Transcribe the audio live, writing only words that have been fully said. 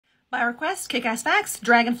By request, kick-ass facts,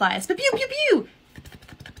 dragonflies. Pew, pew, pew!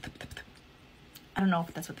 I don't know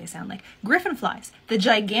if that's what they sound like. Griffinflies, the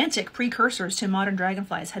gigantic precursors to modern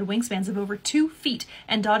dragonflies, had wingspans of over 2 feet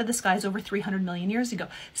and dotted the skies over 300 million years ago.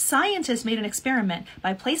 Scientists made an experiment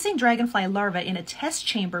by placing dragonfly larvae in a test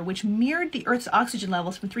chamber which mirrored the Earth's oxygen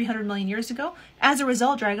levels from 300 million years ago. As a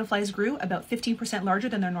result, dragonflies grew about 15% larger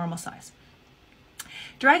than their normal size.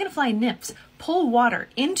 Dragonfly nymphs pull water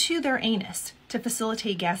into their anus to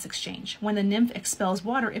facilitate gas exchange. When the nymph expels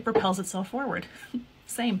water, it propels itself forward.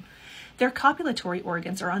 Same. Their copulatory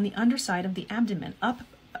organs are on the underside of the abdomen, up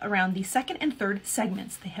around the second and third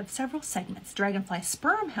segments. They have several segments. Dragonfly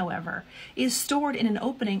sperm, however, is stored in an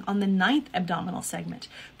opening on the 9th abdominal segment.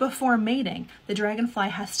 Before mating, the dragonfly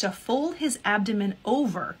has to fold his abdomen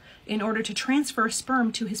over in order to transfer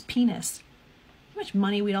sperm to his penis. How much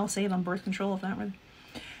money we'd all save on birth control if that were...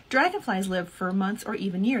 Dragonflies live for months or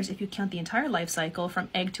even years if you count the entire life cycle from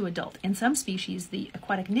egg to adult. In some species, the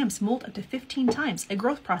aquatic nymphs molt up to 15 times, a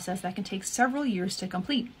growth process that can take several years to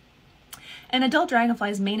complete. An adult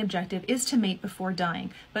dragonfly's main objective is to mate before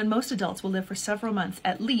dying, but most adults will live for several months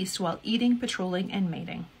at least while eating, patrolling, and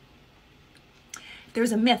mating.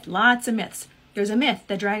 There's a myth, lots of myths. There's a myth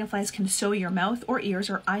that dragonflies can sew your mouth or ears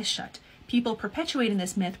or eyes shut. People perpetuating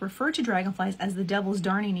this myth refer to dragonflies as the devil's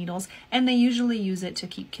darning needles, and they usually use it to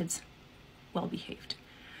keep kids well behaved.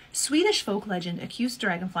 Swedish folk legend accused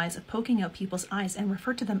dragonflies of poking out people's eyes and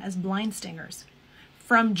referred to them as blind stingers.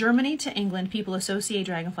 From Germany to England, people associate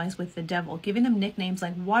dragonflies with the devil, giving them nicknames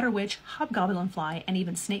like water witch, hobgoblin fly, and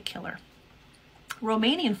even snake killer.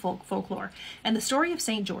 Romanian folklore and the story of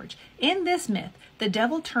St. George. In this myth, the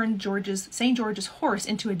devil turned St. George's horse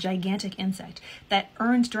into a gigantic insect that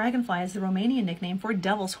earned dragonflies the Romanian nickname for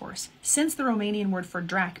devil's horse. Since the Romanian word for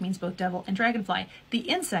drac means both devil and dragonfly, the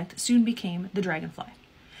insect soon became the dragonfly.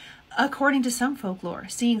 According to some folklore,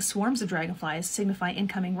 seeing swarms of dragonflies signify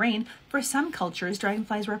incoming rain. For some cultures,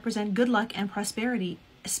 dragonflies represent good luck and prosperity,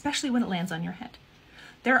 especially when it lands on your head.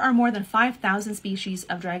 There are more than 5,000 species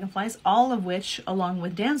of dragonflies, all of which, along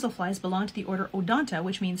with damselflies, belong to the order Odonta,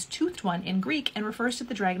 which means toothed one in Greek and refers to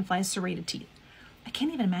the dragonfly's serrated teeth. I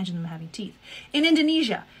can't even imagine them having teeth. In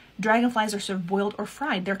Indonesia, dragonflies are served boiled or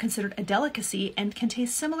fried. They're considered a delicacy and can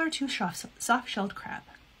taste similar to soft-shelled crab.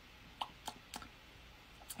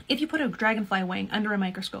 If you put a dragonfly wing under a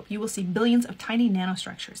microscope, you will see billions of tiny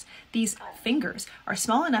nanostructures. These fingers are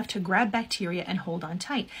small enough to grab bacteria and hold on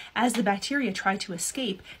tight. As the bacteria try to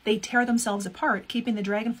escape, they tear themselves apart, keeping the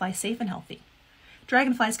dragonfly safe and healthy.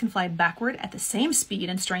 Dragonflies can fly backward at the same speed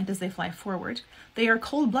and strength as they fly forward. They are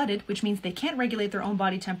cold-blooded, which means they can't regulate their own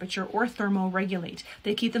body temperature or thermoregulate.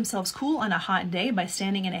 They keep themselves cool on a hot day by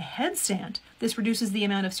standing in a headstand. This reduces the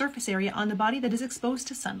amount of surface area on the body that is exposed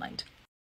to sunlight.